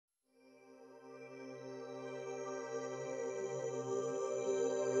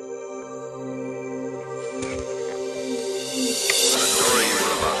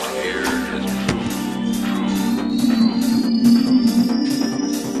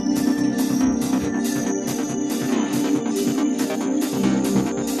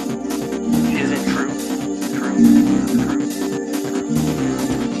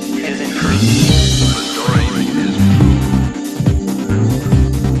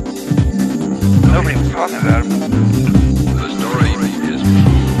talking about. The story is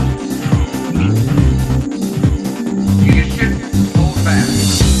you should hold back.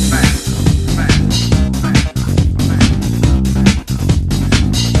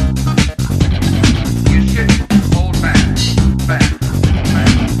 You should hold back.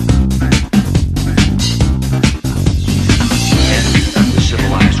 And of the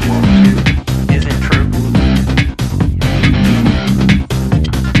civilized world. Is it true?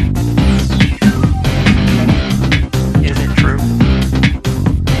 Is it true?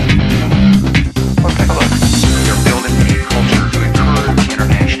 Well, take a look. They're building a culture to encourage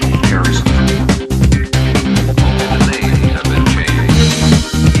international terrorism. All the names have been changed.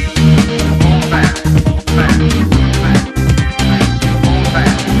 Hold back. Hold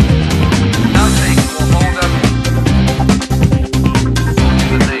back. Nothing will hold up. Only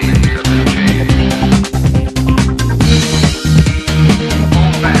the names have been changed.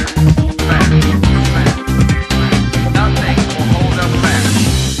 Hold back. Nothing will hold us back.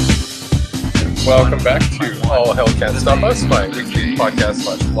 Welcome back to All Hell Can't Stop Us, my weekly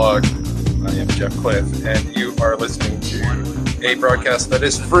podcast/blog. I am Jeff Cliff, and you are listening to a broadcast that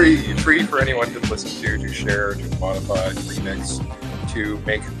is free for anyone to listen to share, to modify, to remix, to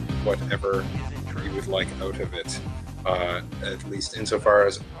make whatever you would like out of it. At least insofar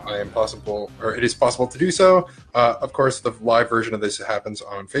as it is possible to do so. Of course, the live version of this happens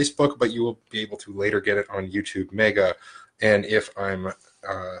on Facebook, but you will be able to later get it on YouTube Mega. And if I'm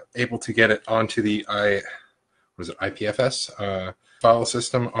able to get it onto the IPFS file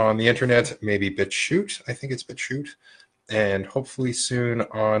system on the internet, maybe BitChute, I think it's BitChute, and hopefully soon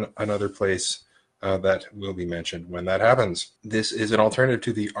on another place that will be mentioned when that happens. This is an alternative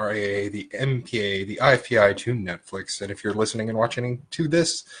to the RAA, the MPA, the IFPI, to Netflix, and if you're listening and watching to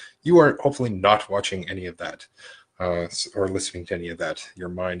this, you are hopefully not watching any of that, or listening to any of that. Your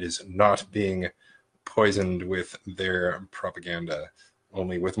mind is not being poisoned with their propaganda,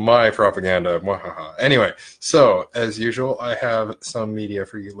 only with my propaganda. Mwahaha. Anyway, so as usual, I have some media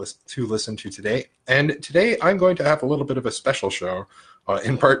for you to listen to today. And today I'm going to have a little bit of a special show,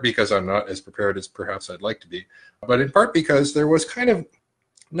 in part because I'm not as prepared as perhaps I'd like to be, but in part because there was kind of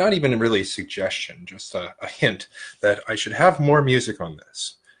not even really a suggestion, just a hint that I should have more music on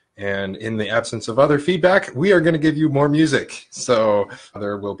this. And in the absence of other feedback, we are going to give you more music. So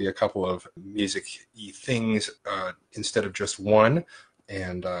there will be a couple of music-y things instead of just one.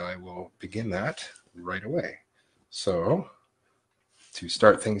 And I will begin that right away. So to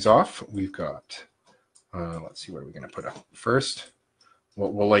start things off, we've got, let's see, what are we going to put up first?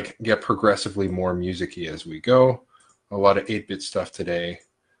 We'll like get progressively more music-y as we go. A lot of 8-bit stuff today,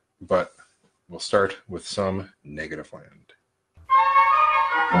 but we'll start with some Negativland.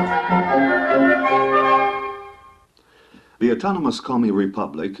 The autonomous Komi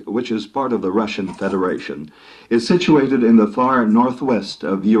Republic, which is part of the Russian Federation, is situated in the far northwest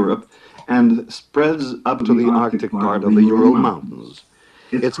of Europe and spreads up to the Arctic part of the Ural Mountains.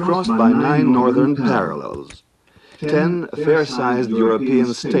 It's crossed by 9 northern parallels. 10 fair-sized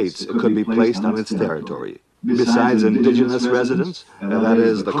European states could be placed on its territory. Besides indigenous residents, that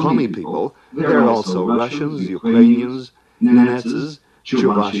is, the Komi people, there are also Russians, Ukrainians, Nenetses,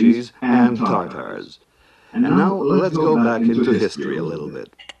 Chuvashis, and Tartars. And now let's go back into history a little bit.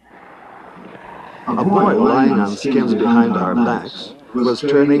 A boy lying on skins behind our backs was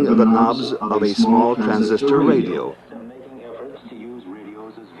turning the knobs of a small transistor radio.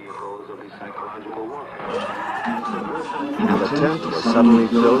 And the tent was suddenly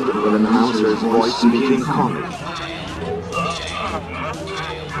filled with an announcer's voice speaking Komi.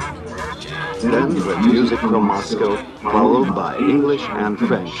 Then the music from Moscow, followed by English and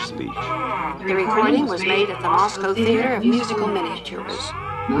French speech. The recording was made at the Moscow Theater of Musical Miniatures.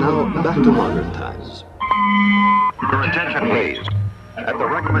 Now, back to modern times. Your attention, please. At the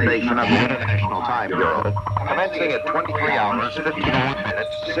recommendation of the International Time Bureau, commencing at 23 hours, 51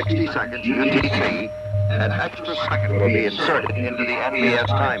 minutes, 60 seconds UTC, an extra second will be inserted into the NBS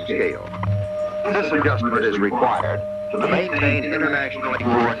time scale. This adjustment is required to maintain internationally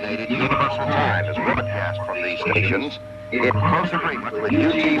coordinated universal time as broadcast from these stations in close agreement with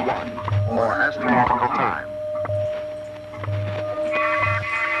UT1, or astronomical time.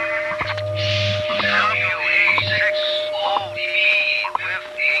 WA6OD with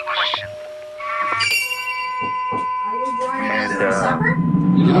a question.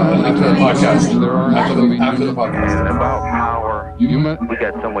 After the podcast, after the podcast. About power. We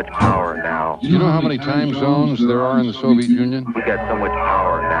got so much power now. Do you know how many time zones there are in the Soviet Union? We got so much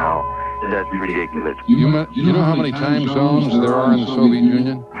power now. That's ridiculous. You know how many time zones there are in the Soviet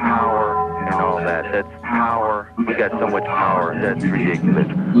Union? Power and all that. That's power. We got so much power. That's ridiculous.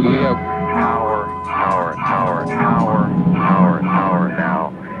 We have power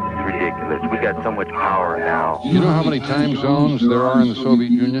now. It's ridiculous. We got so much power now. You know how many time zones there are in the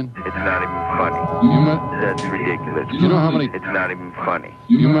Soviet Union? It's not even funny. That's ridiculous. You know how many? It's not even funny.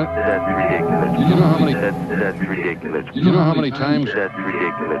 That's ridiculous. You know how many? That's ridiculous. You know how many times? That's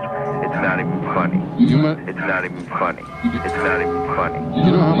ridiculous. It's not even funny. It's not even funny. It's not even funny.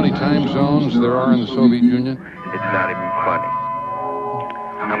 You know how many time zones there are in the Soviet Union? It's not even funny.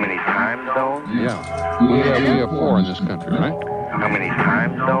 How many time zones? Yeah. We have 4 in this country, right? How many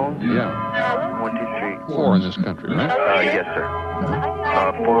time zones? Yeah. 1, 2, 3. 4 in this country, right? Yes, sir.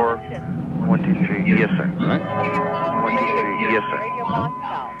 4. 1, 2, 3. Yes, sir. Right? 1, 2, 3. Yes, sir.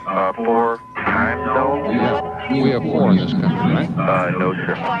 4 time zones? Yeah. We have 4 in this country, right? No,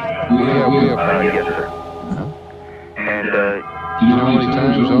 sir. We have. Yes, sir. And, Do you know how many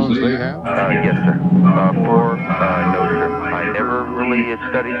time zones they have? yes, sir. 4, no, sir. I never really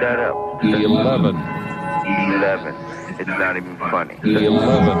studied that up. 11. 11. It's not even funny.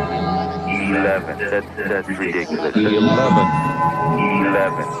 11. 11. That's ridiculous. 11.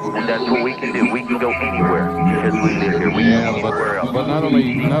 11. That's what we can do. We can go anywhere because we live here. We can Yeah, go anywhere else. but not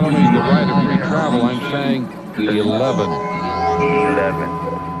only the right of free travel, I'm saying 11. 11.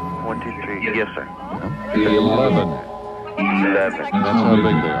 1, 2, 3. Yes, sir. 11. 11. That's how big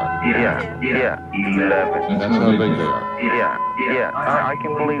they are. Yeah. 11. That's how big they are. Yeah. I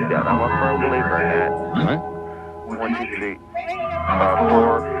can believe that. I'm a firm believer in that. Right? 1, 2, 3.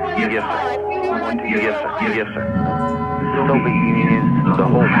 4. Yes, sir. 1, 2, yes, sir. Yes, sir. Soviet Union is the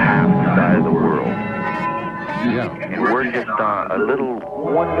whole half side of the world. Yeah. And we're just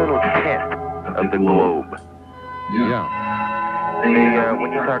one little tenth of the globe. Yeah.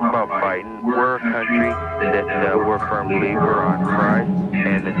 When you talk about fighting, we're a country that we're a firm believer on Christ,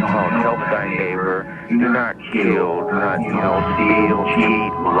 and it's called help thy neighbor. Do not kill, do not, steal,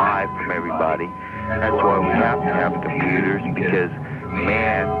 cheat, lie from everybody. That's why we have to have computers, because,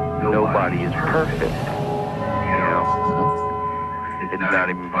 man, nobody is perfect. It's not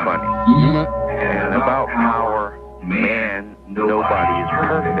even funny. And about power, man, nobody is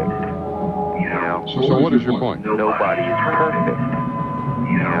perfect. So what is your point? Nobody is perfect.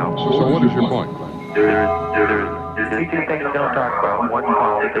 So what is your point? There's 2 things they don't talk about. One's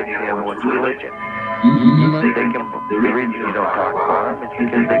politics and one's religion. The reason you don't talk about them is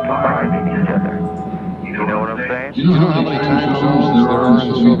because they combine in each other. You know what I'm saying? You know how many time zones there are in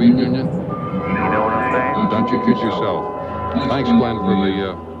the Soviet Union? You know what I'm saying? Don't you kid yourself. Thanks, Glenn, for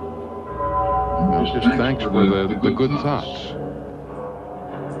thanks for the good thoughts.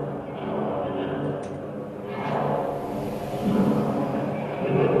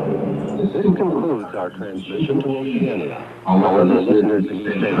 This concludes our transmission to Oceania. Our listeners in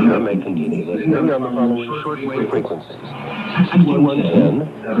Eurasia may continue listening on the following shortwave frequencies: 61N,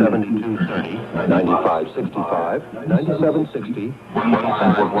 7230, 9565, 9760,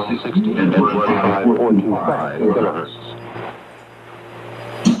 15160, and 15425 kilohertz.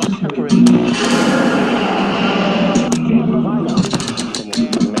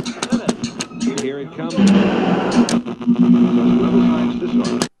 Here it comes.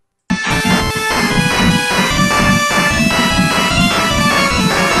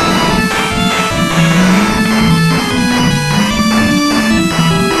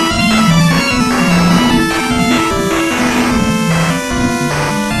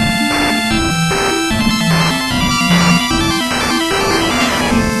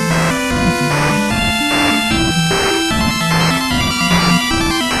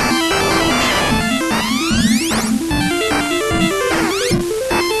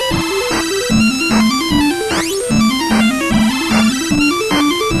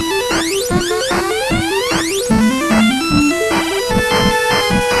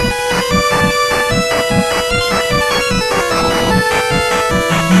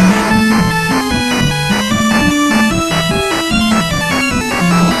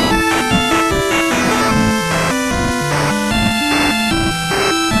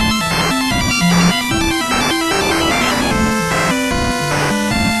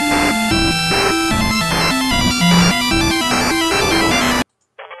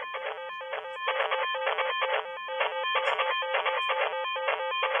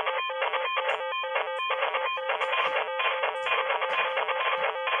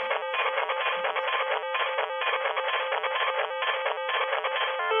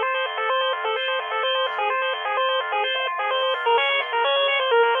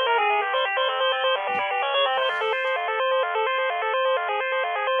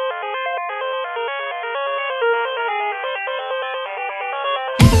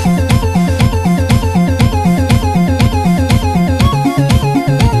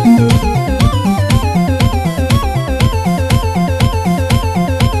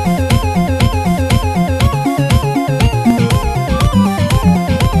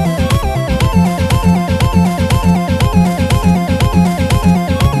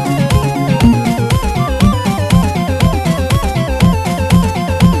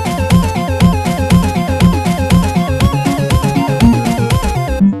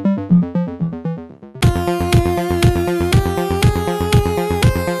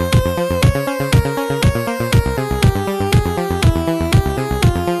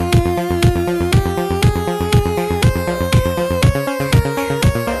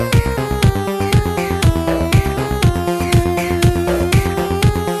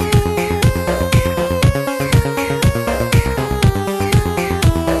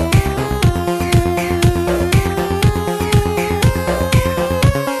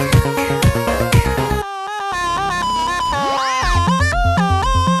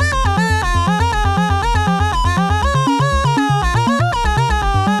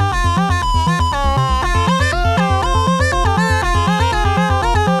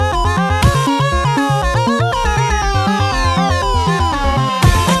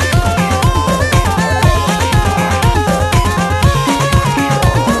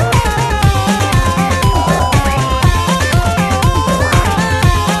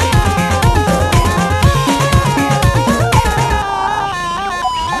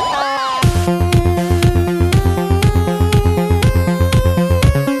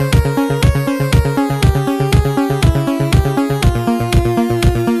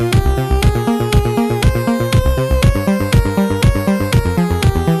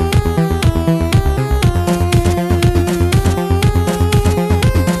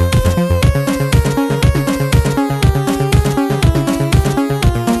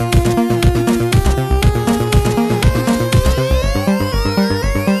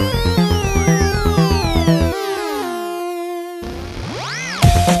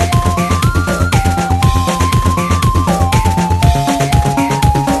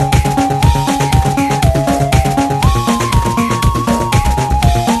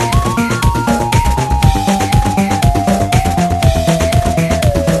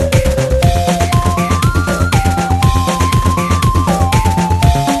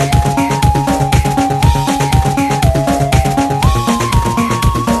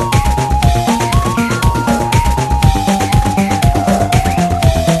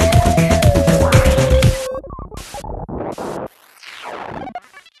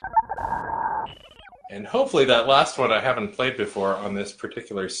 Thankfully, that last one I haven't played before on this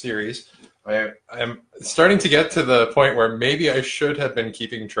particular series. I'm starting to get to the point where maybe I should have been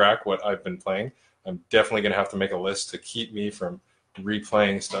keeping track what I've been playing. I'm definitely going to have to make a list to keep me from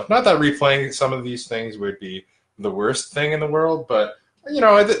replaying stuff. Not that replaying some of these things would be the worst thing in the world, but you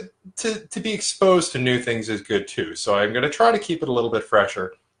know, to be exposed to new things is good too. So I'm going to try to keep it a little bit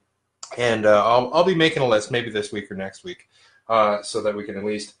fresher, and I'll be making a list maybe this week or next week, so that we can at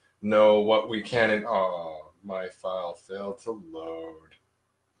least know what we can. And oh, my file failed to load.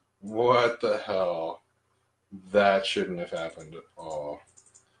 What the hell? That shouldn't have happened at all.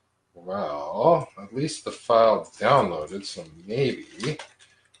 Well, at least the file downloaded, so maybe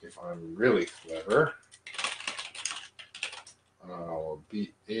if I'm really clever, I'll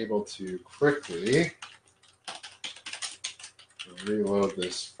be able to quickly reload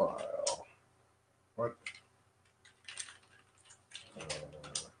this file. What?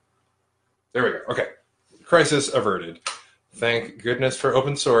 There we go. Okay. Crisis averted. Thank goodness for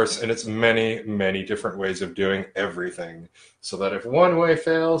open source and its many, many different ways of doing everything, so that if one way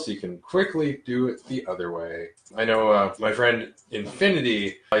fails, you can quickly do it the other way. I know my friend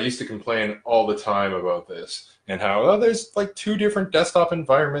Infinity used to complain all the time about this, and how there's like 2 different desktop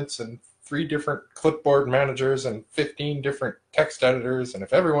environments and 3 different clipboard managers and 15 different text editors, and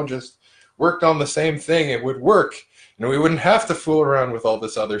if everyone just worked on the same thing, it would work, and we wouldn't have to fool around with all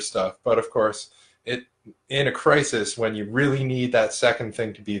this other stuff. But of course, in a crisis, when you really need that second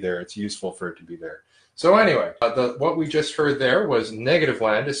thing to be there, it's useful for it to be there. So anyway, what we just heard there was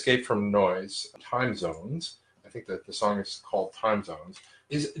Negativland, Escape from Noise, Time Zones. I think that the song is called Time Zones.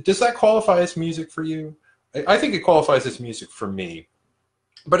 Does that qualify as music for you? I think it qualifies as music for me.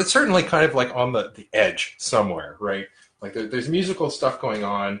 But it's certainly kind of like on the edge somewhere, right? Like there's musical stuff going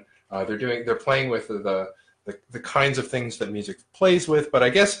on. They're playing with the kinds of things that music plays with. But I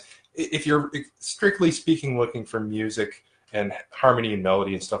guess if you're strictly speaking looking for music and harmony and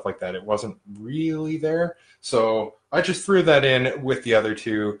melody and stuff like that, it wasn't really there. So I just threw that in with the other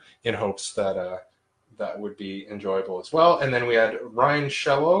 2 in hopes that that would be enjoyable as well. And then we had Ryan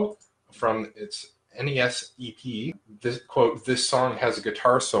Shello from its NES EP. This quote, "This song has a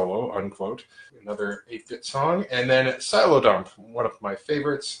guitar solo," unquote. Another 8-bit song. And then psilodump, one of my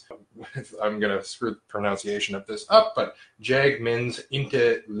favorites. I'm going to screw the pronunciation of this up, but Jag Min's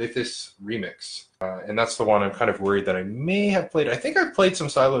Inte Lithis remix. And that's the one I'm kind of worried that I may have played. I think I've played some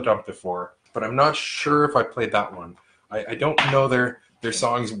psilodump before, but I'm not sure if I played that one. I don't know their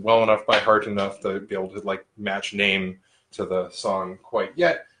songs well enough by heart enough to be able to like match name to the song quite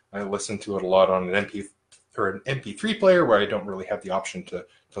yet. I listen to it a lot on an MP3 player where I don't really have the option to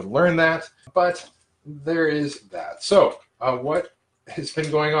learn that, but there is that. So what has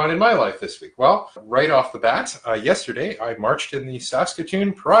been going on in my life this week? Well, right off the bat, yesterday I marched in the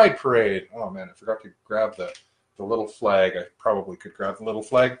Saskatoon Pride Parade. Oh man, I forgot to grab the little flag. I probably could grab the little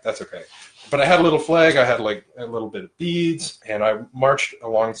flag. That's okay. But I had a little flag. I had like a little bit of beads, and I marched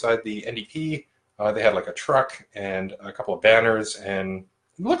alongside the NDP. They had like a truck and a couple of banners, and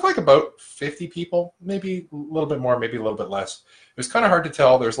it looked like about 50 people, maybe a little bit more, maybe a little bit less. It was kind of hard to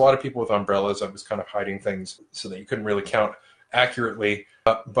tell. There's a lot of people with umbrellas. I was kind of hiding things so that you couldn't really count accurately.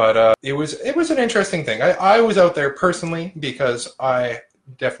 But it was an interesting thing. I was out there personally because I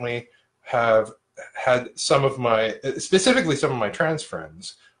definitely have had specifically some of my trans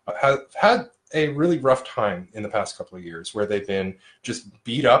friends have had a really rough time in the past couple of years where they've been just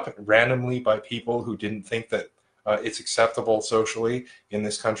beat up randomly by people who didn't think that it's acceptable socially in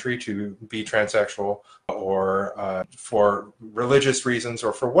this country to be transsexual, or for religious reasons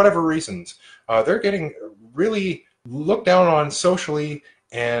or for whatever reasons. They're getting really looked down on socially,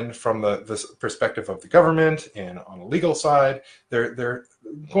 and from the perspective of the government and on a legal side, they're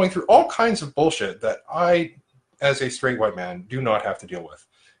going through all kinds of bullshit that I, as a straight white man, do not have to deal with.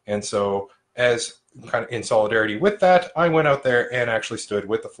 And so, as kind of in solidarity with that, I went out there and actually stood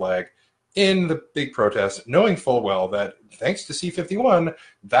with the flag in the big protest, knowing full well that thanks to C-51,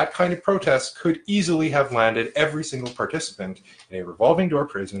 that kind of protest could easily have landed every single participant in a revolving door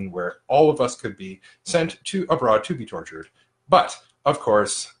prison where all of us could be sent abroad to be tortured. But, of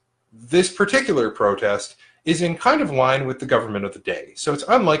course, this particular protest is in kind of line with the government of the day. So it's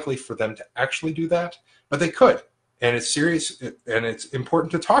unlikely for them to actually do that, but they could. And it's serious, and it's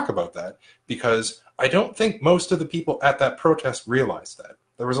important to talk about that, because I don't think most of the people at that protest realized that.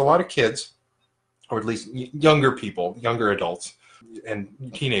 There was a lot of kids, or at least younger people, younger adults, and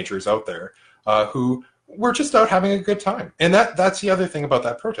teenagers out there who were just out having a good time. And that's the other thing about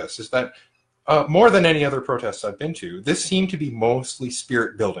that protest, is that more than any other protests I've been to, this seemed to be mostly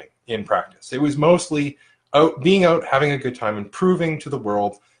spirit building in practice. It was mostly being out, having a good time, and proving to the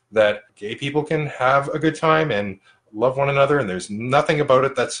world that gay people can have a good time and love one another, and there's nothing about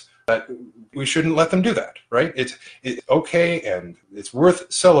it that we shouldn't let them do that, right? It's okay, and it's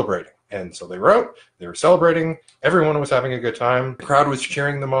worth celebrating. And so they were out, they were celebrating, everyone was having a good time, the crowd was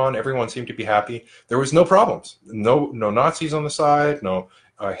cheering them on, everyone seemed to be happy. There was no problems, no Nazis on the side, no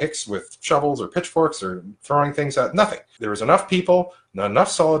hicks with shovels or pitchforks or throwing things at, nothing. There was enough people, enough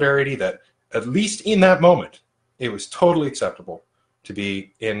solidarity that at least in that moment, it was totally acceptable to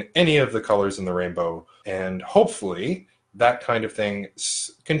be in any of the colors in the rainbow. And hopefully that kind of thing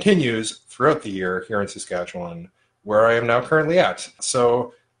continues throughout the year here in Saskatchewan, where I am now currently at.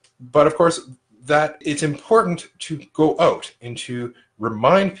 So, but of course, that it's important to go out and to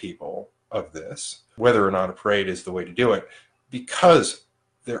remind people of this, whether or not a parade is the way to do it, because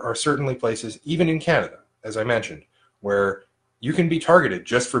there are certainly places, even in Canada, as I mentioned, where you can be targeted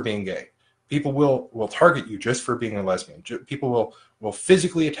just for being gay. People will target you just for being a lesbian. People will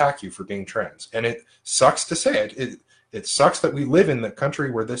physically attack you for being trans. And it sucks to say it. It sucks that we live in the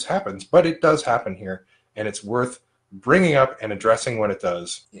country where this happens, but it does happen here, and it's worth bringing up and addressing when it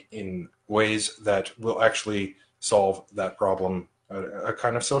does in ways that will actually solve that problem at a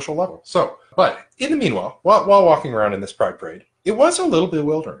kind of social level. So, but in the meanwhile, while walking around in this Pride Parade, it was a little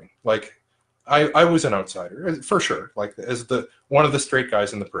bewildering. Like, I was an outsider, for sure, like as one of the straight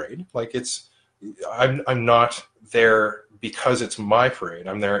guys in the parade. Like, I'm not there because it's my parade.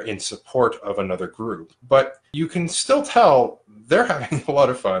 I'm there in support of another group. But you can still tell they're having a lot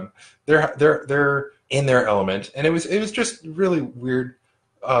of fun. They're in their element, and it was just really weird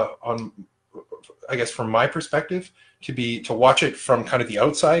on, I guess, from my perspective, to watch it from kind of the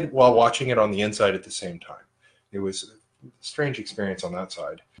outside while watching it on the inside at the same time. It was a strange experience on that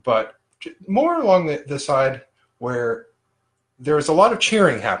side. But more along the side where there was a lot of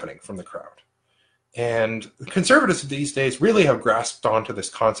cheering happening from the crowd. And conservatives these days really have grasped onto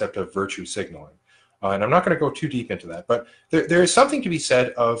this concept of virtue signaling. And I'm not going to go too deep into that, but there is something to be said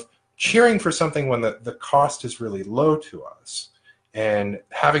of cheering for something when the cost is really low to us, and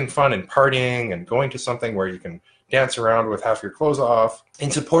having fun and partying and going to something where you can dance around with half your clothes off in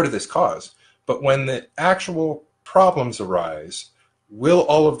support of this cause. But when the actual problems arise, will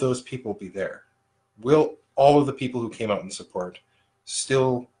all of those people be there? Will all of the people who came out in support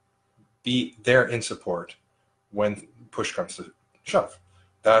still be there in support when push comes to shove?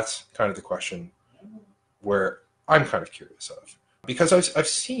 That's kind of the question where I'm kind of curious of. Because I've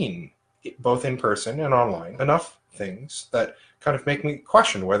seen, both in person and online, enough things that kind of make me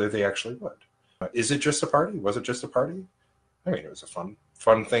question whether they actually would. Is it just a party? Was it just a party? I mean, it was a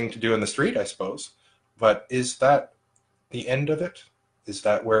fun thing to do in the street, I suppose. But is that the end of it? Is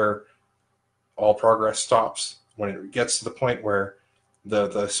that where all progress stops? When it gets to the point where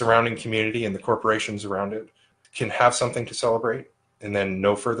the surrounding community and the corporations around it can have something to celebrate, and then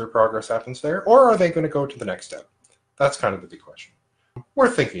no further progress happens there? Or are they going to go to the next step? That's kind of the big question.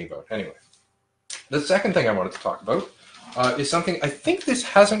 Worth thinking about, anyway. The second thing I wanted to talk about is something I think this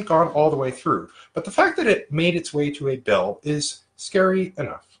hasn't gone all the way through, but the fact that it made its way to a bill is scary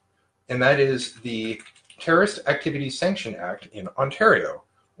enough. And that is the Terrorist Activities Sanction Act in Ontario,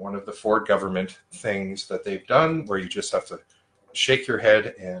 one of the Ford government things that they've done where you just have to shake your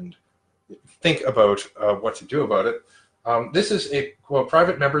head and think about what to do about it. This is a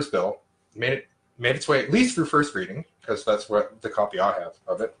private member's bill, made its way at least through first reading, because that's what the copy I have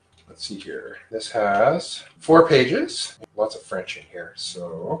of it. Let's see here. This has 4 pages. Lots of French in here.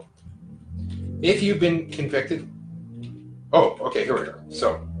 So, if you've been convicted... Oh, okay, here we go.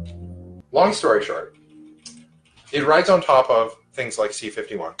 So, long story short, it rides on top of things like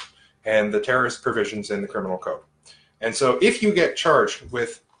C-51 and the terrorist provisions in the criminal code. And so if you get charged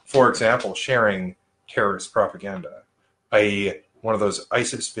with, for example, sharing terrorist propaganda, i.e. one of those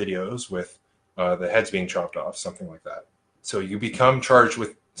ISIS videos with the heads being chopped off, something like that. So you become charged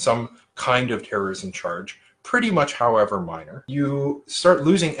with some kind of terrorism charge, pretty much however minor. You start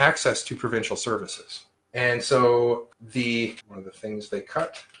losing access to provincial services. And so one of the things they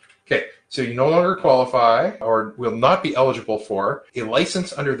cut... Okay, so you no longer qualify or will not be eligible for a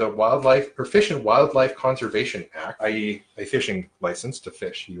license under the Fish and Wildlife Conservation Act, i.e. a fishing license to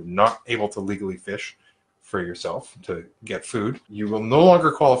fish. You're not able to legally fish for yourself to get food. You will no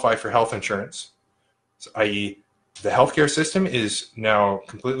longer qualify for health insurance, i.e. the healthcare system is now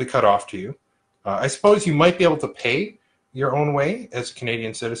completely cut off to you. I suppose you might be able to pay your own way as a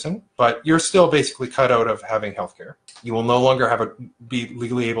Canadian citizen, but you're still basically cut out of having healthcare. You will no longer be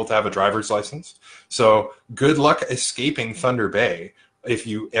legally able to have a driver's license. So good luck escaping Thunder Bay if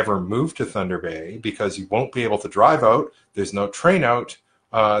you ever move to Thunder Bay, because you won't be able to drive out. There's no train out.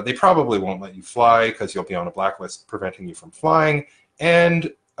 They probably won't let you fly because you'll be on a blacklist preventing you from flying.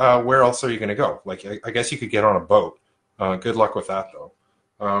 And where else are you going to go? Like, I guess you could get on a boat. Good luck with that,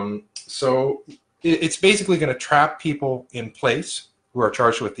 though. So it's basically going to trap people in place who are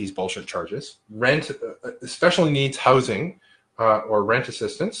charged with these bullshit charges. Rent, especially needs housing or rent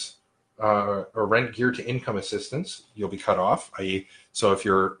assistance or rent geared to income assistance, you'll be cut off, i.e., so if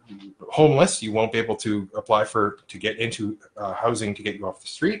you're homeless, you won't be able to apply to get into housing to get you off the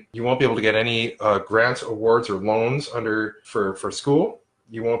street. You won't be able to get any grants, awards, or loans for school.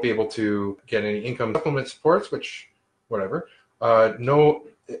 You won't be able to get any income supplement supports, which, whatever. No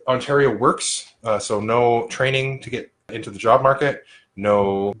Ontario Works, so no training to get into the job market.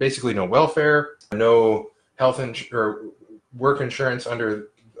 Basically no welfare. No health or work insurance under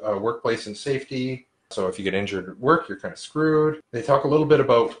workplace and safety. So if you get injured at work, you're kind of screwed. They talk a little bit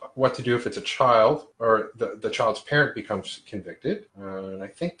about what to do if it's a child or the child's parent becomes convicted. And I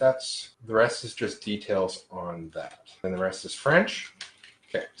think the rest is just details on that. And the rest is French.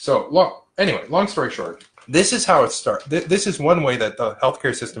 Okay, so long story short, this is how it starts. This is one way that the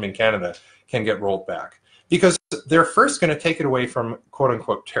healthcare system in Canada can get rolled back. Because they're first going to take it away from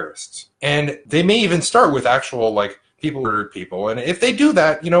quote-unquote terrorists. And they may even start with actual, like, people murdered people. And if they do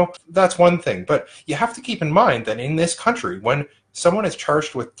that, that's one thing. But you have to keep in mind that in this country, when someone is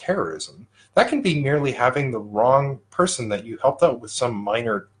charged with terrorism, that can be merely having the wrong person that you helped out with some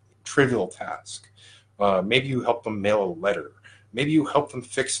minor trivial task. Maybe you helped them mail a letter. Maybe you help them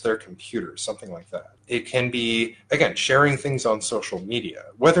fix their computer, something like that. It can be, again, sharing things on social media,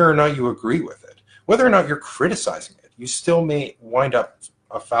 whether or not you agree with it, whether or not you're criticizing it. You still may wind up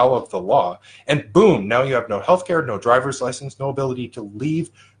afoul of the law, and boom, now you have no healthcare, no driver's license, no ability to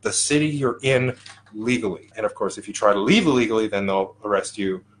leave the city you're in legally. And of course, if you try to leave illegally, then they'll arrest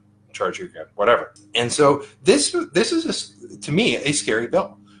you, charge you again, whatever. And so this is, to me, a scary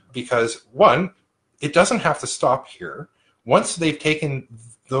bill, because one, it doesn't have to stop here. Once they've taken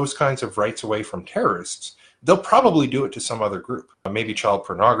those kinds of rights away from terrorists, they'll probably do it to some other group, maybe child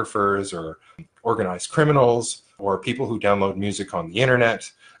pornographers or organized criminals or people who download music on the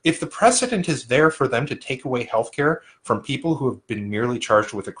internet. If the precedent is there for them to take away healthcare from people who have been merely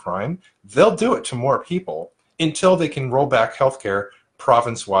charged with a crime, they'll do it to more people until they can roll back healthcare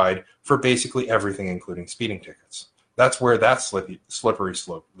province-wide for basically everything, including speeding tickets. That's where that slippery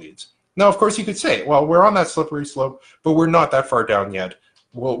slope leads. Now, of course, you could say, well, we're on that slippery slope, but we're not that far down yet.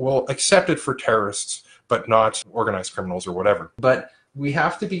 We'll accept it for terrorists, but not organized criminals or whatever. But we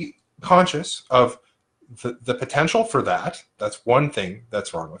have to be conscious of the potential for that. That's one thing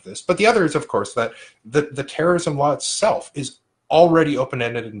that's wrong with this. But the other is, of course, that the terrorism law itself is already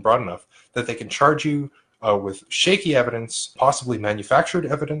open-ended and broad enough that they can charge you with shaky evidence, possibly manufactured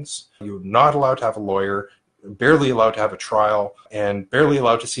evidence. You're not allowed to have a lawyer, barely allowed to have a trial, and barely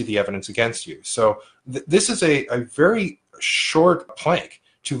allowed to see the evidence against you. So this is a very short plank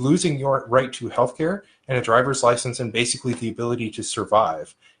to losing your right to healthcare and a driver's license and basically the ability to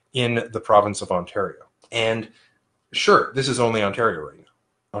survive in the province of Ontario. And sure, this is only Ontario right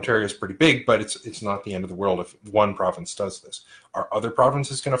now. Ontario is pretty big, but it's not the end of the world if one province does this. Are other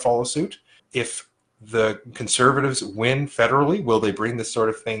provinces going to follow suit? If the Conservatives win federally, will they bring this sort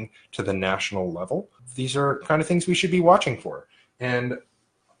of thing to the national level? These are kind of things we should be watching for. And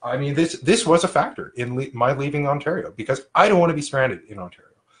I mean, this was a factor in my leaving Ontario, because I don't want to be stranded in Ontario.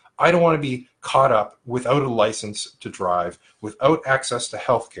 I don't want to be caught up without a license to drive, without access to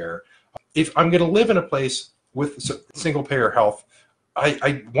healthcare. If I'm going to live in a place with single-payer health,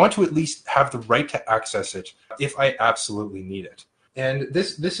 I want to at least have the right to access it if I absolutely need it. And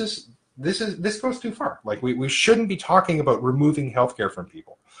this goes too far. Like, we shouldn't be talking about removing healthcare from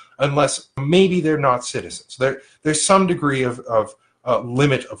people unless maybe they're not citizens. There's some degree of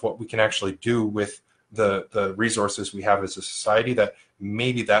limit of what we can actually do with the resources we have as a society, that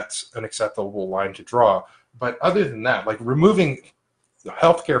maybe that's an acceptable line to draw. But other than that, like, removing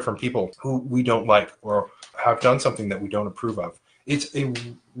healthcare from people who we don't like or have done something that we don't approve of, it's a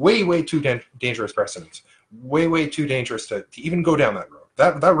way too dangerous precedent. Way too dangerous to even go down that road.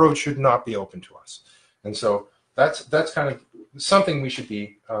 That road should not be open to us. And so that's kind of something we should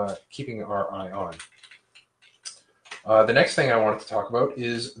be keeping our eye on. The next thing I wanted to talk about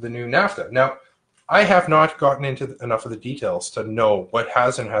is the new NAFTA. Now, I have not gotten into enough of the details to know what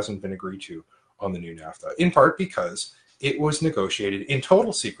has and hasn't been agreed to on the new NAFTA, in part because it was negotiated in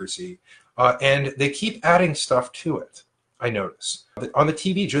total secrecy, and they keep adding stuff to it, I notice. On the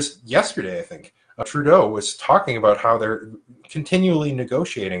TV just yesterday, I think, Trudeau was talking about how they're continually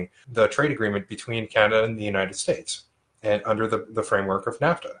negotiating the trade agreement between Canada and the United States, and under the framework of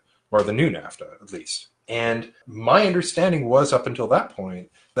NAFTA, or the new NAFTA, at least. And my understanding was, up until that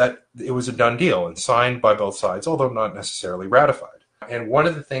point, that it was a done deal and signed by both sides, although not necessarily ratified. And one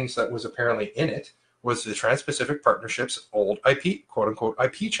of the things that was apparently in it was the Trans-Pacific Partnership's old IP, quote-unquote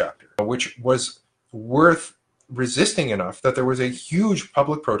IP chapter, which was worth resisting enough that there was a huge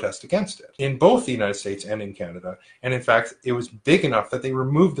public protest against it in both the United States and in Canada. And in fact, it was big enough that they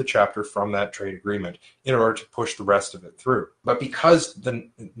removed the chapter from that trade agreement in order to push the rest of it through. But because the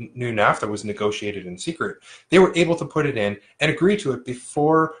new NAFTA was negotiated in secret, they were able to put it in and agree to it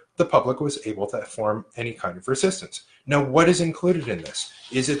before the public was able to form any kind of resistance. Now, what is included in this?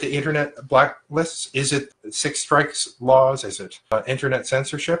 Is it the internet blacklists? Is it six strikes laws? Is it internet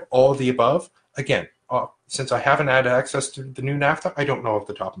censorship? All of the above? Again, since I haven't had access to the new NAFTA, I don't know off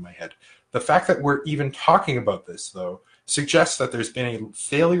the top of my head. The fact that we're even talking about this, though, suggests that there's been a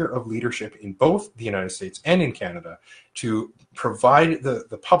failure of leadership in both the United States and in Canada to provide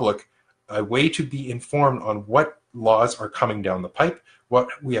the public a way to be informed on what laws are coming down the pipe, what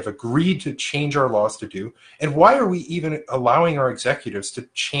we have agreed to change our laws to do, and why are we even allowing our executives to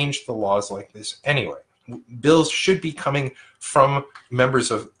change the laws like this anyway? Bills should be coming from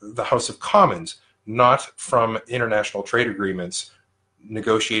members of the House of Commons, not from international trade agreements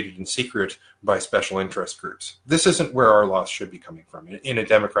negotiated in secret by special interest groups. This isn't where our laws should be coming from in a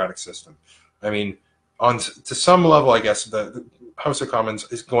democratic system. I mean, to some level, I guess, the House of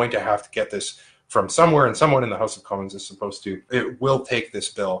Commons is going to have to get this from somewhere, and someone in the House of Commons is supposed to, it will take this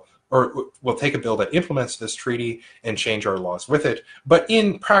bill, or will take a bill that implements this treaty and change our laws with it. But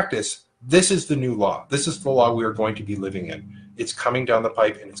in practice, this is the new law. This is the law we are going to be living in. It's coming down the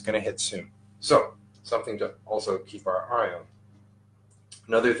pipe, and it's going to hit soon. So, something to also keep our eye on.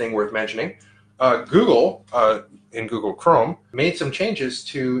 Another thing worth mentioning, Google, in Google Chrome, made some changes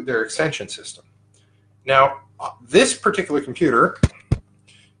to their extension system. Now, this particular computer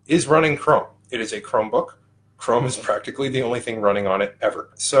is running Chrome. It is a Chromebook. Chrome is practically the only thing running on it ever.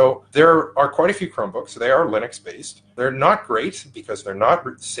 So there are quite a few Chromebooks. They are Linux-based. They're not great because they're not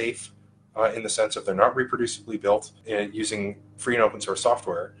safe in the sense of they're not reproducibly built using free and open source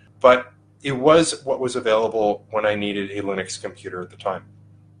software. But it was what was available when I needed a Linux computer at the time.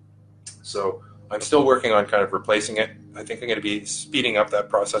 So I'm still working on kind of replacing it. I think I'm going to be speeding up that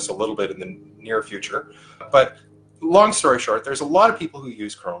process a little bit in the near future. But long story short, there's a lot of people who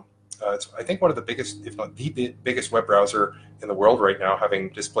use Chrome. It's, I think, one of the biggest, if not the biggest web browser in the world right now, having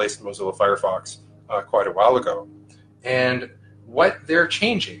displaced Mozilla Firefox quite a while ago. And what they're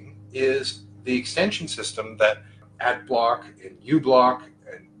changing is the extension system that AdBlock and uBlock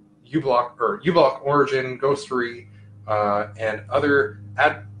and uBlock Origin, Ghostery, and other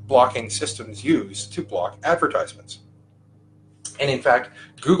ad blocking systems use to block advertisements. And in fact,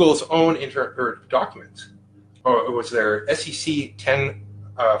 Google's own document, or it was their SEC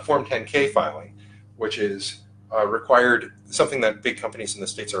Form 10K filing, which is required, something that big companies in the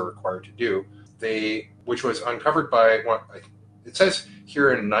States are required to do, which was uncovered by, it says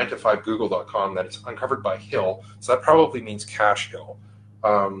here in 9to5google.com that it's uncovered by Hill, so that probably means Cash Hill,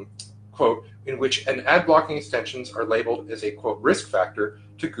 quote, in which an ad blocking extensions are labeled as a, quote, risk factor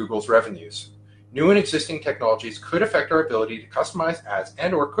to Google's revenues. New and existing technologies could affect our ability to customize ads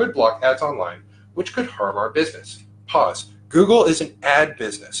and or could block ads online, which could harm our business. Pause. Google is an ad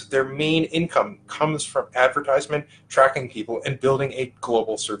business. Their main income comes from advertisement, tracking people, and building a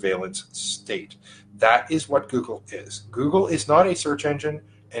global surveillance state. That is what Google is. Google is not a search engine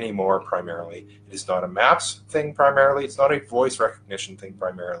anymore primarily. It is not a maps thing primarily. It's not a voice recognition thing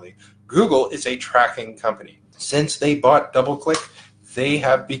primarily. Google is a tracking company. Since they bought DoubleClick, they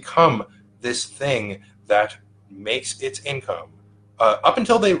have become this thing that makes its income. Up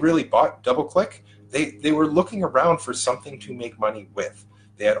until they really bought DoubleClick, they were looking around for something to make money with.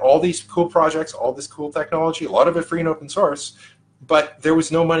 They had all these cool projects, all this cool technology, a lot of it free and open source, but there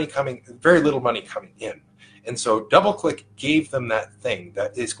was no money coming, very little money coming in. And so DoubleClick gave them that thing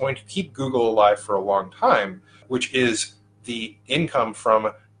that is going to keep Google alive for a long time, which is the income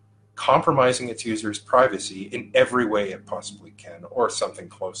from compromising its users' privacy in every way it possibly can, or something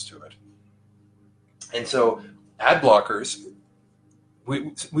close to it. And so ad blockers,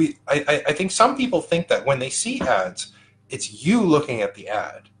 I think some people think that when they see ads, it's you looking at the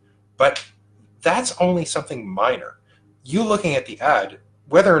ad, but that's only something minor. You looking at the ad,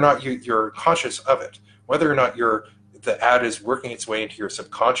 whether or not you're conscious of it, whether or not the ad is working its way into your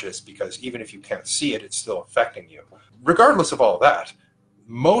subconscious, because even if you can't see it, it's still affecting you. Regardless of all that,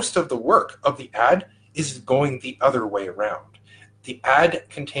 most of the work of the ad is going the other way around. The ad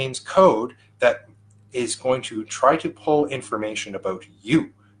contains code that is going to try to pull information about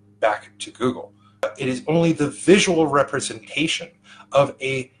you back to Google. It is only the visual representation of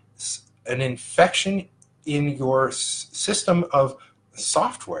an infection in your system of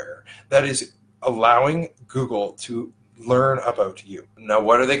software that is allowing Google to learn about you. Now,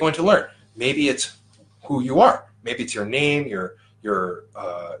 what are they going to learn? Maybe it's who you are. Maybe it's your name, your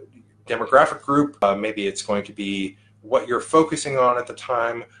demographic group. Maybe it's going to be what you're focusing on at the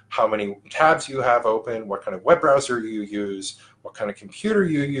time, how many tabs you have open, what kind of web browser you use, what kind of computer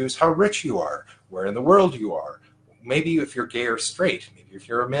you use, how rich you are, where in the world you are. Maybe if you're gay or straight, maybe if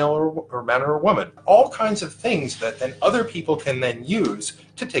you're a male or man or a woman. All kinds of things that then other people can then use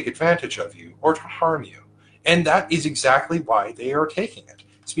to take advantage of you or to harm you. And that is exactly why they are taking it.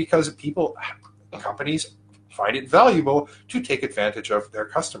 It's because companies find it valuable to take advantage of their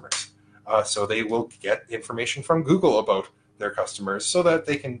customers. So they will get information from Google about their customers so that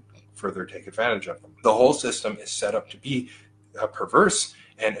they can further take advantage of them. The whole system is set up to be perverse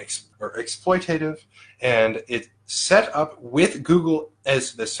and exploitative, and it's set up with Google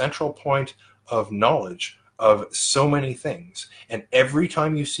as the central point of knowledge of so many things. And every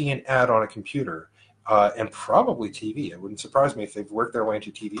time you see an ad on a computer, and probably TV, it wouldn't surprise me if they've worked their way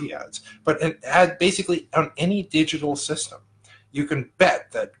into TV ads, but an ad basically on any digital system, you can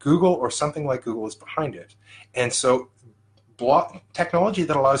bet that Google or something like Google is behind it. And so technology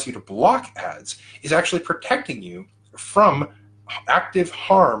that allows you to block ads is actually protecting you from active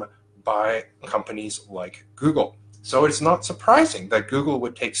harm by companies like Google. So it's not surprising that Google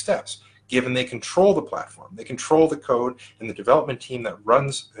would take steps, given they control the platform, they control the code, and the development team that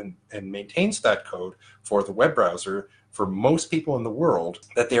runs and maintains that code for the web browser for most people in the world,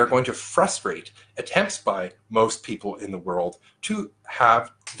 that they are going to frustrate attempts by most people in the world to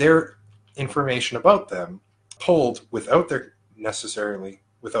have their information about them pulled without their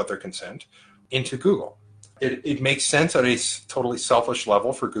consent into Google. It makes sense at a totally selfish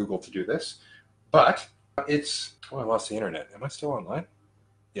level for Google to do this, but it's... Oh, I lost the internet. Am I still online?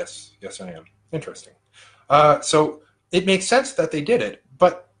 Yes, I am. Interesting. So it makes sense that they did it,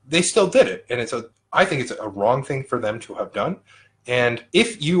 but they still did it, and I think it's a wrong thing for them to have done. And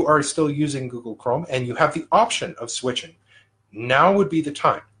if you are still using Google Chrome and you have the option of switching, now would be the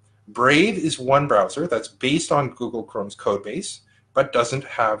time. Brave is one browser that's based on Google Chrome's code base, but doesn't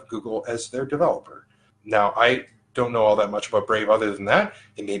have Google as their developer. Now, I don't know all that much about Brave other than that.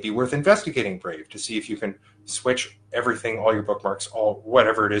 It may be worth investigating Brave to see if you can switch everything, all your bookmarks,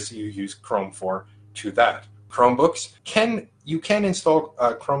 whatever it is you use Chrome for, to that. Chromebooks, you can install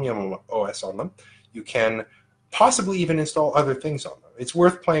Chromium OS on them. You can possibly even install other things on them. It's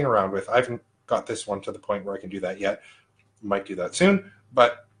worth playing around with. I haven't got this one to the point where I can do that yet. Might do that soon,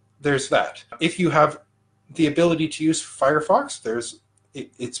 but there's that. If you have the ability to use Firefox,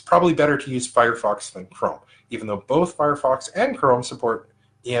 it's probably better to use Firefox than Chrome, even though both Firefox and Chrome support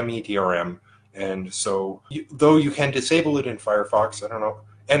EME DRM. And so, though you can disable it in Firefox, I don't know.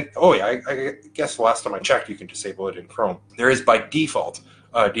 And, I guess the last time I checked, you can disable it in Chrome. There is, by default,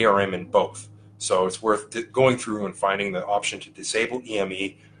 DRM in both. So it's worth going through and finding the option to disable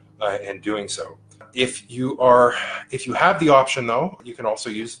EME and doing so. If you have the option, though, you can also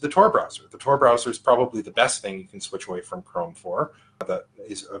use the Tor browser. The Tor browser is probably the best thing you can switch away from Chrome for that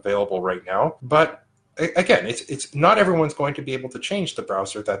is available right now. But again, it's not everyone's going to be able to change the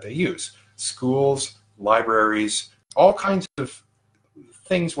browser that they use. Schools, libraries, all kinds of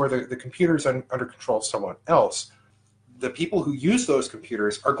things where the computer is under control of someone else. The people who use those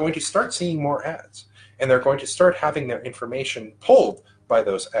computers are going to start seeing more ads, and they're going to start having their information pulled by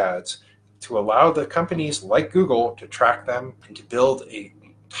those ads to allow the companies like Google to track them and to build a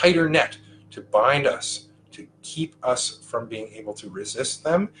tighter net to bind us, to keep us from being able to resist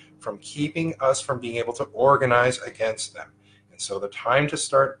them, from keeping us from being able to organize against them. And so the time to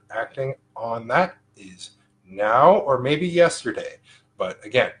start acting on that is now or maybe yesterday. But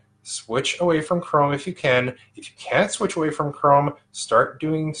again, switch away from Chrome if you can. If you can't switch away from Chrome, start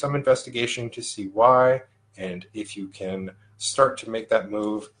doing some investigation to see why. And if you can start to make that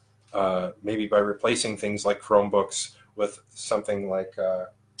move, maybe by replacing things like Chromebooks with something like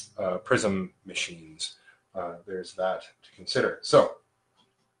Prism machines, there's that to consider. So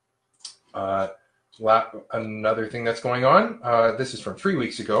another thing that's going on, this is from 3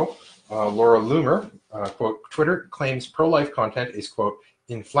 weeks ago. Laura Loomer, quote, Twitter claims pro-life content is, quote,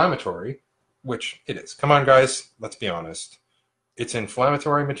 inflammatory, which it is. Come on, guys, let's be honest. It's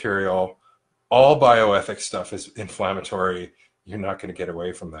inflammatory material. All bioethics stuff is inflammatory. You're not going to get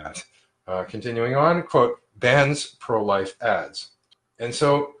away from that. Continuing on, quote, bans pro-life ads. And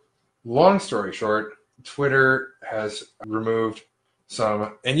so, long story short, Twitter has removed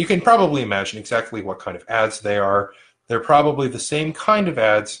some, and you can probably imagine exactly what kind of ads they are. They're probably the same kind of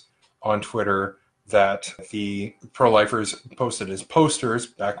ads on Twitter that the pro-lifers posted as posters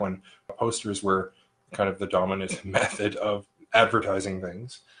back when posters were kind of the dominant method of advertising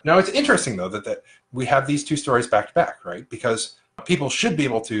things. Now, it's interesting, though, that we have these two stories back to back, right? Because people should be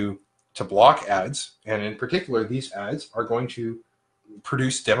able to block ads, and in particular, these ads are going to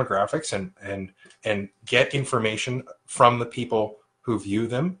produce demographics and get information from the people who view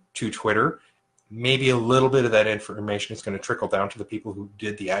them to Twitter. Maybe a little bit of that information is going to trickle down to the people who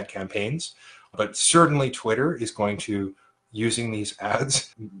did the ad campaigns, but certainly Twitter is going to, using these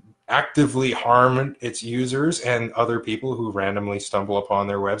ads, actively harm its users and other people who randomly stumble upon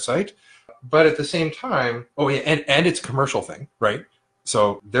their website. But at the same time, and it's a commercial thing, right?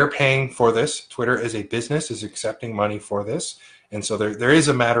 So they're paying for this. Twitter as a business is accepting money for this. And so there is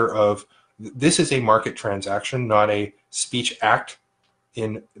a matter of, this is a market transaction, not a speech act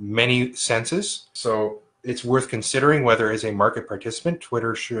in many senses. So it's worth considering whether, as a market participant,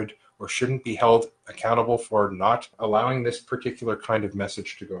 Twitter should or shouldn't be held accountable for not allowing this particular kind of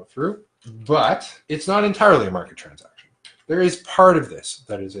message to go through. But it's not entirely a market transaction. There is part of this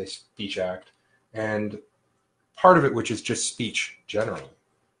that is a speech act, and part of it which is just speech generally.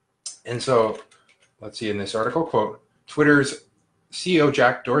 And so, let's see in this article, quote, Twitter's CEO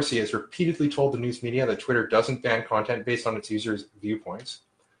Jack Dorsey has repeatedly told the news media that Twitter doesn't ban content based on its users' viewpoints.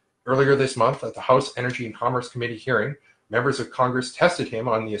 Earlier this month, at the House Energy and Commerce Committee hearing, members of Congress tested him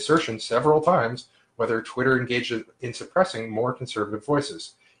on the assertion several times whether Twitter engaged in suppressing more conservative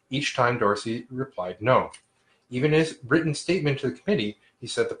voices. Each time, Dorsey replied no. Even in his written statement to the committee, he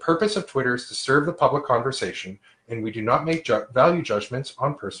said the purpose of Twitter is to serve the public conversation, and we do not make value judgments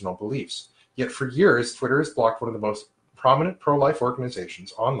on personal beliefs. Yet for years, Twitter has blocked one of the most prominent pro-life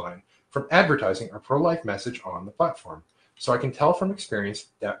organizations online from advertising a pro-life message on the platform. So I can tell from experience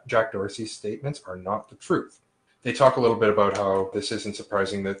that Jack Dorsey's statements are not the truth. They talk a little bit about how this isn't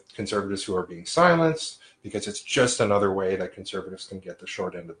surprising that conservatives who are being silenced, because it's just another way that conservatives can get the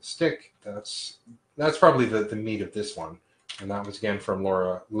short end of the stick. That's probably the meat of this one. And that was, again, from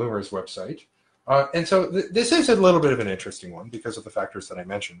Laura Loomer's website. And so this is a little bit of an interesting one because of the factors that I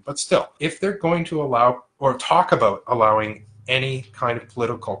mentioned. But still, if they're going to allow or talk about allowing any kind of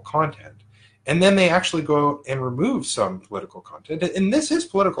political content, and then they actually go and remove some political content, and this is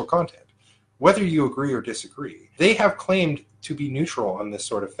political content, whether you agree or disagree, they have claimed to be neutral on this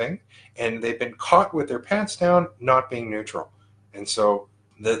sort of thing, and they've been caught with their pants down not being neutral. And so,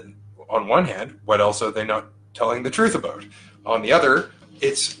 on one hand, what else are they not telling the truth about? On the other,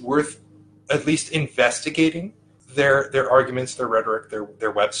 it's worth at least investigating their arguments, their rhetoric,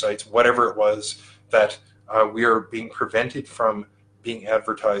 their websites, whatever it was that we are being prevented from being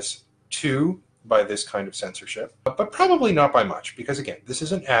advertised to by this kind of censorship, but probably not by much, because again, this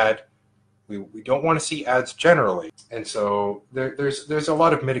is an ad. We don't want to see ads generally, and so there's a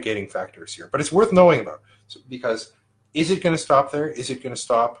lot of mitigating factors here, but it's worth knowing about, because is it going to stop there? Is it going to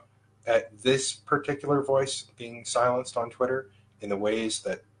stop at this particular voice being silenced on Twitter in the ways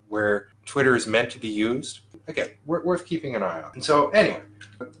that where Twitter is meant to be used? Again, worth keeping an eye on. And so anyway,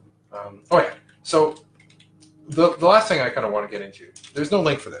 so the last thing I kind of want to get into, there's no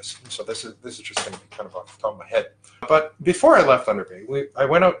link for this, so this is just going to be kind of off the top of my head. But before I left Thunder Bay, I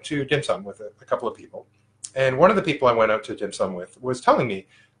went out to dim sum with a couple of people, and one of the people I went out to dim sum with was telling me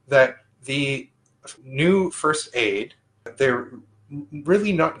that the new first aid, they're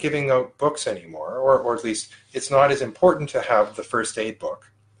really not giving out books anymore, or at least it's not as important to have the first aid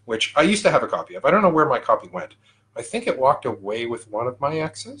book, which I used to have a copy of. I don't know where my copy went. I think it walked away with one of my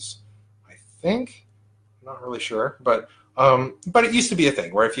exes. I think. I'm not really sure, but it used to be a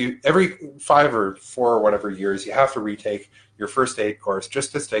thing where if you, every 5 or 4 or whatever years, you have to retake your first aid course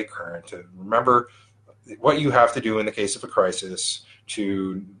just to stay current, to remember what you have to do in the case of a crisis,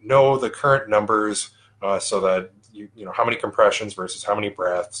 to know the current numbers so that you know how many compressions versus how many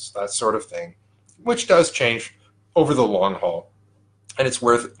breaths, that sort of thing, which does change over the long haul. And it's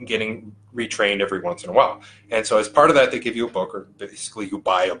worth getting retrained every once in a while. And so as part of that, they give you a book, or basically you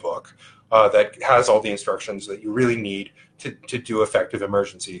buy a book that has all the instructions that you really need to do effective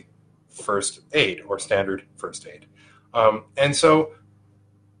emergency first aid or standard first aid. And so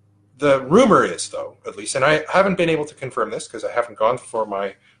the rumor is, though, at least, and I haven't been able to confirm this because I haven't gone for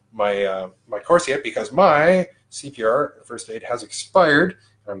my course yet, because my CPR first aid has expired.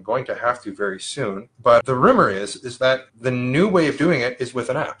 I'm going to have to very soon. But the rumor is that the new way of doing it is with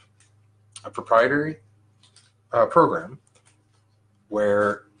an app, a proprietary program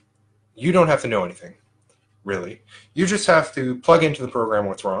where you don't have to know anything, really. You just have to plug into the program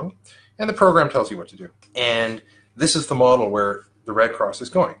what's wrong, and the program tells you what to do. And this is the model where the Red Cross is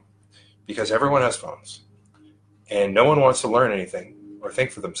going, because everyone has phones, and no one wants to learn anything or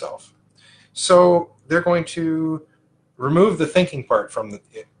think for themselves. So they're going to remove the thinking part from the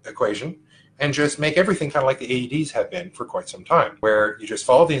equation and just make everything kind of like the AEDs have been for quite some time, where you just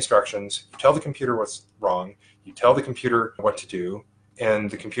follow the instructions, you tell the computer what's wrong, you tell the computer what to do, and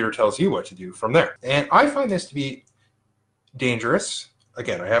the computer tells you what to do from there. And I find this to be dangerous.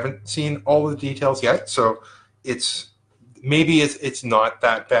 Again, I haven't seen all the details yet, so maybe it's not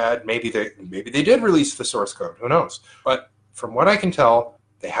that bad. Maybe they did release the source code. Who knows? But from what I can tell,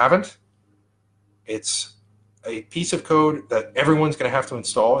 they haven't. It's a piece of code that everyone's going to have to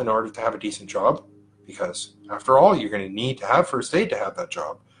install in order to have a decent job, because after all, you're going to need to have first aid to have that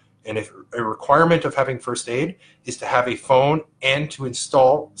job. And if a requirement of having first aid is to have a phone and to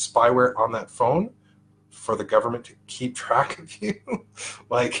install spyware on that phone for the government to keep track of you,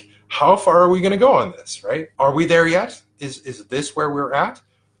 like, how far are we going to go on this, right? Are we there yet? Is this where we're at?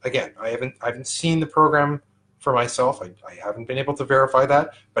 Again, I haven't seen the program for myself. I haven't been able to verify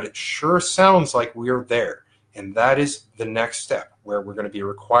that, but it sure sounds like we're there. And that is the next step, where we're going to be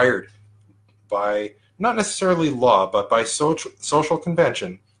required by, not necessarily law, but by social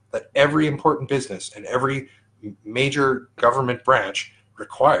convention, that every important business and every major government branch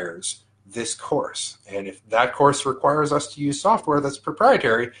requires this course. And if that course requires us to use software that's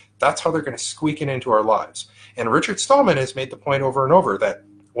proprietary, that's how they're going to squeak it into our lives. And Richard Stallman has made the point over and over that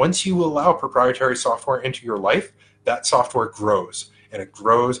once you allow proprietary software into your life, that software grows, and it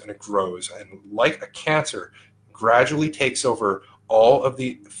grows, and it grows. And like a cancer, gradually takes over all of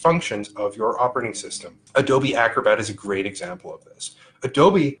the functions of your operating system. Adobe Acrobat is a great example of this.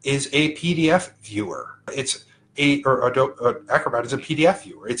 Adobe is a PDF viewer. Acrobat is a PDF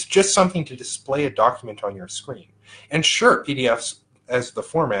viewer. It's just something to display a document on your screen. And sure, PDFs as the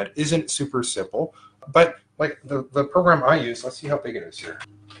format isn't super simple, but like the program I use, let's see how big it is here.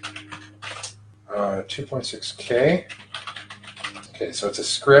 2.6K. Okay, so it's a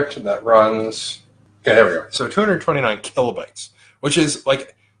script that runs, okay, there we go. So 229 kilobytes, which is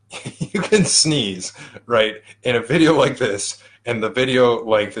like, you can sneeze, right, in a video like this, and the video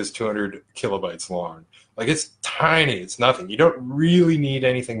length is 200 kilobytes long. Like, it's tiny, it's nothing. You don't really need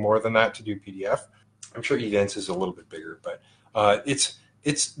anything more than that to do PDF. I'm sure Edence is a little bit bigger, but it's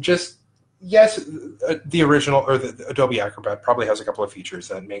just, yes, the original, or the Adobe Acrobat probably has a couple of features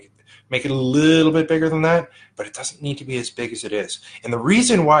that make it a little bit bigger than that, but it doesn't need to be as big as it is. And the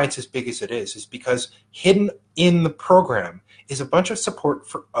reason why it's as big as it is because hidden in the program is a bunch of support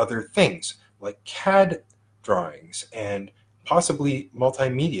for other things, like CAD drawings and possibly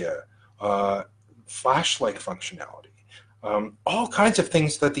multimedia, Flash-like functionality, all kinds of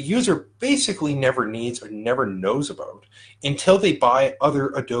things that the user basically never needs or never knows about until they buy other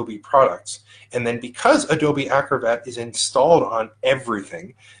Adobe products. And then because Adobe Acrobat is installed on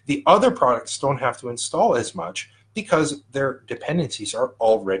everything, the other products don't have to install as much because their dependencies are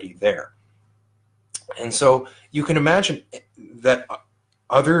already there. And so you can imagine that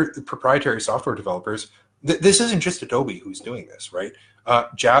other proprietary software developers, this isn't just Adobe who's doing this, right?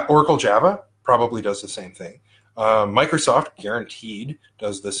 Oracle Java probably does the same thing. Microsoft guaranteed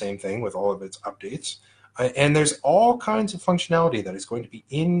does the same thing with all of its updates. And there's all kinds of functionality that is going to be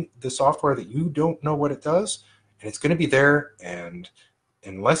in the software that you don't know what it does, and it's going to be there, and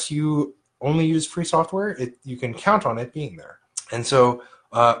unless you only use free software, you can count on it being there. And so,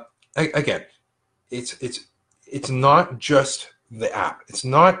 again, it's not just the app. It's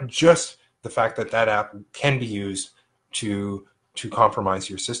not just the fact that that app can be used to compromise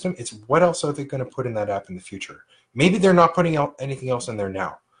your system. It's what else are they going to put in that app in the future? Maybe they're not putting out anything else in there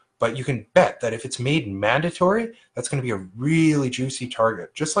now, but you can bet that if it's made mandatory, that's going to be a really juicy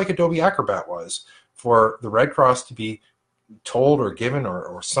target, just like Adobe Acrobat was for the Red Cross to be told or given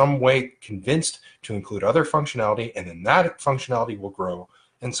or some way convinced to include other functionality, and then that functionality will grow,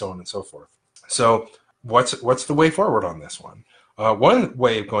 and so on and so forth. So what's the way forward on this one? One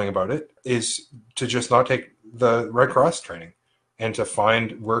way of going about it is to just not take the Red Cross training and to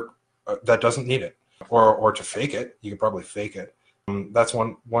find work that doesn't need it, or to fake it. You can probably fake it. That's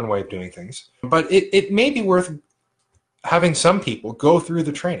one way of doing things. But it may be worth having some people go through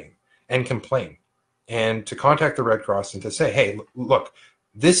the training and complain, and to contact the Red Cross and to say, hey, look,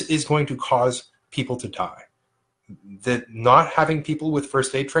 this is going to cause people to die. That not having people with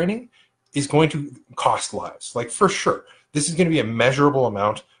first aid training is going to cost lives, like for sure. This is going to be a measurable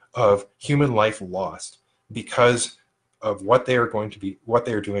amount of human life lost because of what they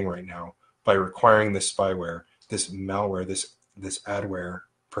are doing right now by requiring this spyware, this malware, this adware,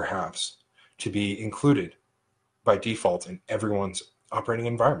 perhaps, to be included by default in everyone's operating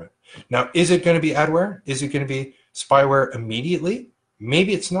environment. Now, is it going to be adware? Is it going to be spyware immediately?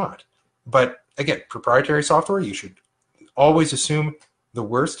 Maybe it's not. But again, proprietary software, you should always assume the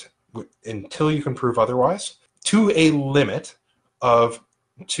worst until you can prove otherwise, to a limit of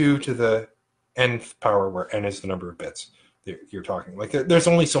 2 to the n power, where n is the number of bits that you're talking. Like there's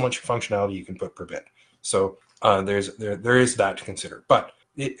only so much functionality you can put per bit. So there is that to consider. But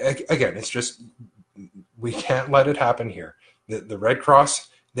again, it's just, we can't let it happen here. The Red Cross,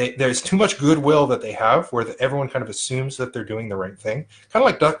 there's too much goodwill that they have, where everyone kind of assumes that they're doing the right thing. Kind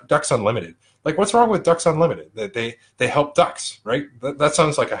of like Ducks Unlimited. Like, what's wrong with Ducks Unlimited? That they help ducks, right? That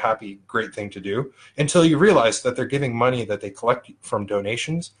sounds like a happy, great thing to do, until you realize that they're giving money that they collect from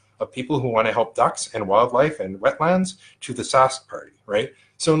donations of people who want to help ducks and wildlife and wetlands to the Sask Party, right?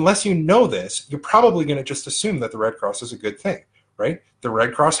 So unless you know this, you're probably going to just assume that the Red Cross is a good thing, right? The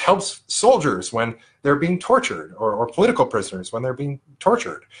Red Cross helps soldiers when they're being tortured, or political prisoners when they're being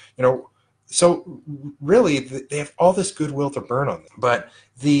tortured, you know. So really, they have all this goodwill to burn on them,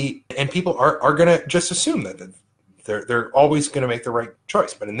 and people are going to just assume that they're always going to make the right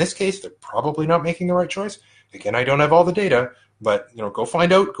choice. But in this case, they're probably not making the right choice. Again, I don't have all the data, but you know, go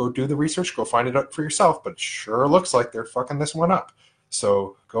find out, go do the research, go find it out for yourself. But it sure looks like they're fucking this one up.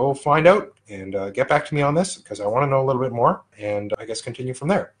 So go find out and get back to me on this, because I want to know a little bit more, and I guess continue from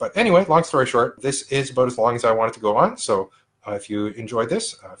there. But anyway, long story short, this is about as long as I want it to go on. So if you enjoyed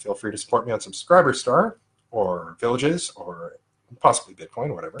this, feel free to support me on Subscriber Star or Villages or possibly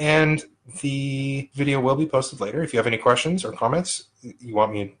Bitcoin, whatever. And the video will be posted later. If you have any questions or comments you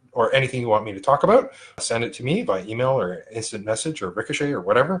want me, or anything you want me to talk about, send it to me by email or instant message or Ricochet or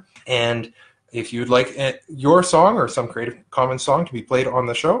whatever. And if you'd like your song or some Creative Commons song to be played on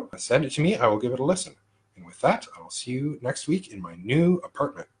the show, send it to me. I will give it a listen. And with that, I'll see you next week in my new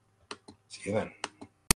apartment. See you then.